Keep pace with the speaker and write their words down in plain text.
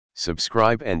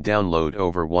Subscribe and download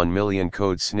over 1 million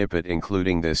code snippet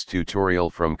including this tutorial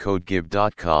from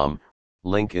codegive.com,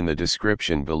 link in the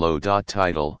description below.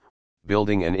 Title: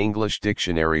 Building an English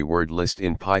Dictionary Word List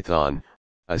in Python,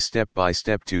 a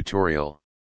step-by-step tutorial.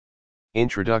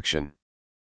 Introduction.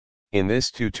 In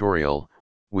this tutorial,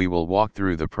 we will walk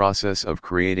through the process of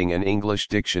creating an English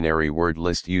dictionary word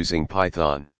list using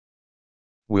Python.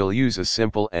 We'll use a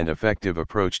simple and effective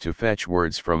approach to fetch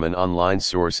words from an online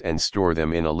source and store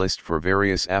them in a list for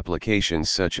various applications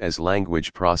such as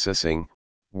language processing,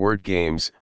 word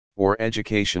games, or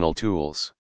educational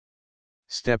tools.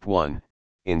 Step 1.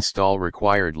 Install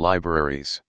required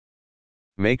libraries.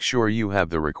 Make sure you have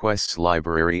the requests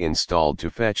library installed to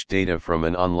fetch data from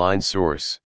an online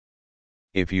source.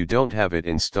 If you don't have it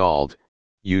installed,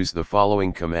 use the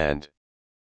following command.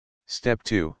 Step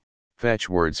 2. Fetch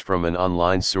words from an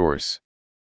online source.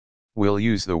 We'll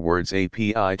use the Words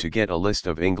API to get a list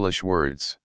of English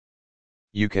words.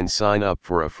 You can sign up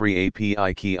for a free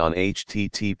API key on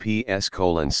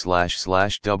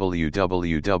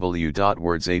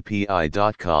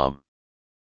https://www.wordsapi.com.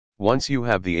 Once you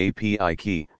have the API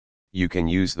key, you can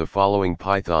use the following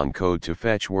Python code to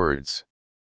fetch words.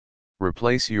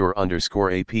 Replace your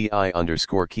 _API_key_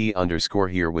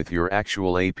 here with your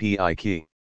actual API key.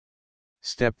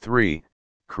 Step 3.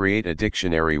 Create a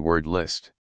dictionary word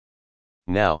list.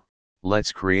 Now,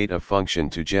 let's create a function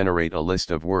to generate a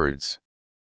list of words.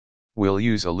 We'll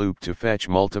use a loop to fetch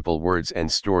multiple words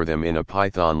and store them in a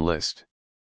Python list.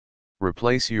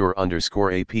 Replace your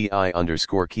 _API_key_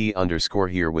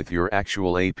 here with your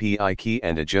actual API key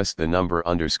and adjust the number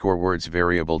 _words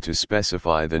variable to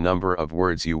specify the number of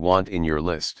words you want in your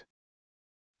list.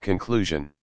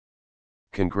 Conclusion.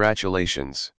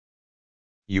 Congratulations!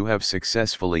 You have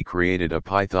successfully created a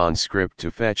Python script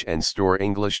to fetch and store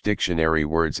English dictionary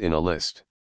words in a list.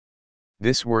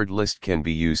 This word list can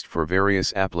be used for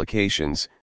various applications,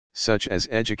 such as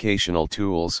educational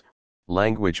tools,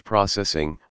 language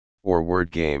processing, or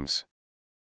word games.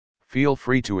 Feel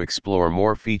free to explore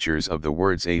more features of the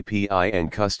Words API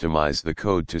and customize the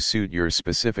code to suit your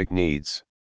specific needs.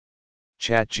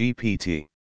 ChatGPT.